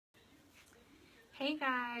Hey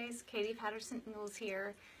guys, Katie Patterson Ingalls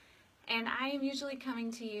here, and I am usually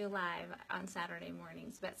coming to you live on Saturday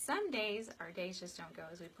mornings, but some days our days just don't go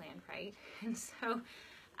as we planned, right? And so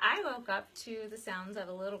I woke up to the sounds of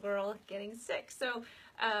a little girl getting sick. So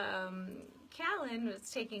Callan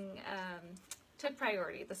was took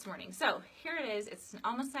priority this morning. So here it is. It's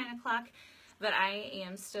almost 9 o'clock. But I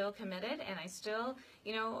am still committed, and I still,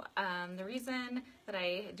 the reason that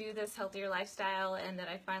I do this healthier lifestyle and that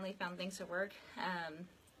I finally found things to work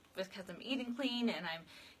because I'm eating clean and I'm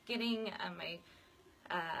getting my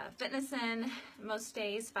fitness in most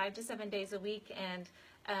days, 5 to 7 days a week, and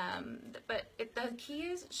the key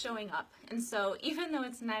is showing up. And so even though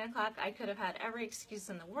it's 9 o'clock, I could have had every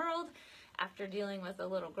excuse in the world after dealing with a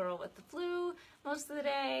little girl with the flu most of the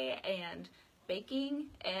day and baking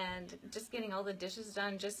and just getting all the dishes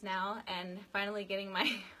done just now and finally getting my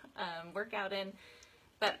workout in.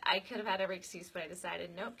 But I could have had every excuse, but I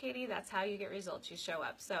decided, nope, Katie, that's how you get results. You show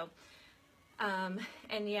up. So,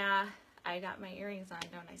 and yeah, I got my earrings on,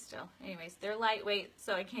 don't I still? Anyways, they're lightweight,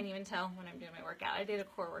 so I can't even tell when I'm doing my workout. I did a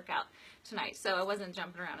core workout tonight, so I wasn't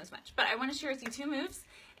jumping around as much. But I want to share with you 2 moves,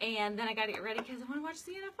 and then I got to get ready because I want to watch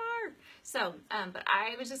the NFR. So, but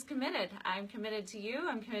I was just committed. I'm committed to you.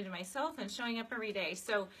 I'm committed to myself and showing up every day.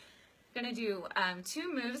 So I'm going to do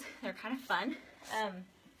 2 moves. They're kind of fun.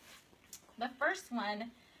 The first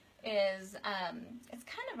one is, it's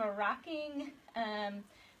kind of a rocking,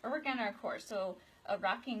 we're working on our core. So a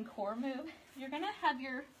rocking core move. You're going to have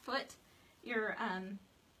your foot, here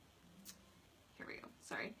we go,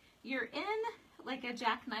 sorry. You're in like a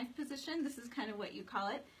jackknife position. This is kind of what you call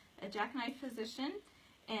it, a jackknife position.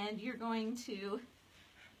 And you're going to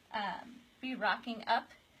be rocking up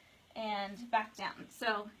and back down.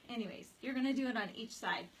 So anyways, you're going to do it on each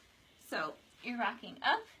side. So you're rocking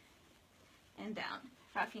up and down,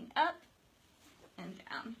 rocking up and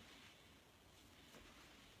down.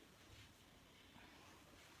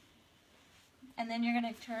 And then you're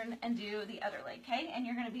going to turn and do the other leg, okay? And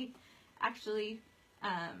you're going to be actually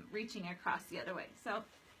reaching across the other way. So,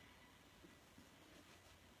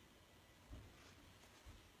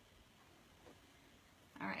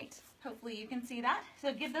 all right, hopefully you can see that.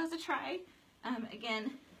 So give those a try.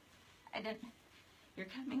 Again, you're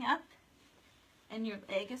coming up and your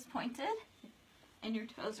leg is pointed and your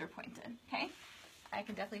toes are pointed, okay? I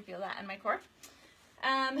can definitely feel that in my core.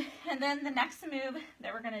 And then the next move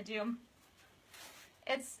that we're going to do,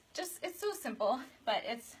 it's so simple, but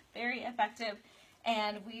it's very effective,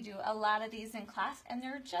 and we do a lot of these in class, and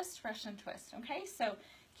they're just Russian twist, okay? So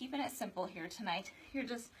keeping it simple here tonight. You're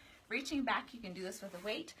just reaching back. You can do this with a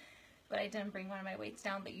weight, but I didn't bring one of my weights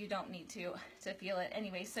down, but you don't need to feel it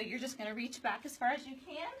anyway. So you're just going to reach back as far as you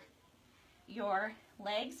can. Your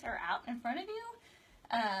legs are out in front of you,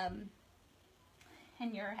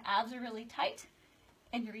 and your abs are really tight,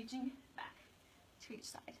 and you're reaching back to each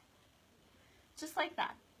side. Just like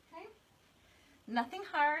that, okay? Nothing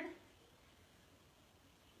hard,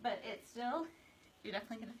 but it's still, you're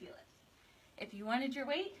definitely going to feel it. If you wanted your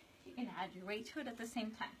weight, you can add your weight to it at the same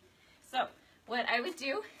time. So what I would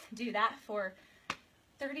do that for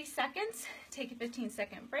 30 seconds, take a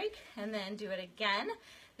 15-second break, and then do it again.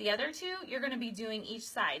 The other 2, you're going to be doing each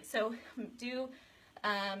side. So do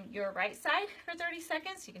your right side for 30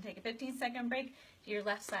 seconds. You can take a 15-second break. Do your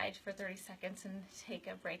left side for 30 seconds and take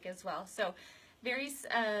a break as well. So very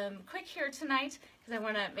quick here tonight because I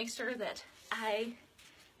want to make sure that I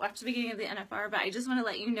watch the beginning of the NFR, but I just want to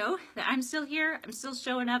let you know that I'm still here. I'm still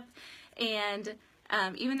showing up, and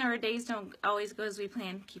even though our days don't always go as we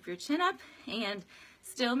plan, keep your chin up and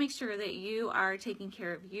still make sure that you are taking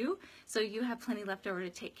care of you so you have plenty left over to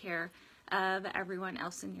take care of everyone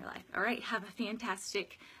else in your life. All right, have a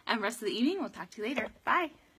fantastic rest of the evening. We'll talk to you later. Bye.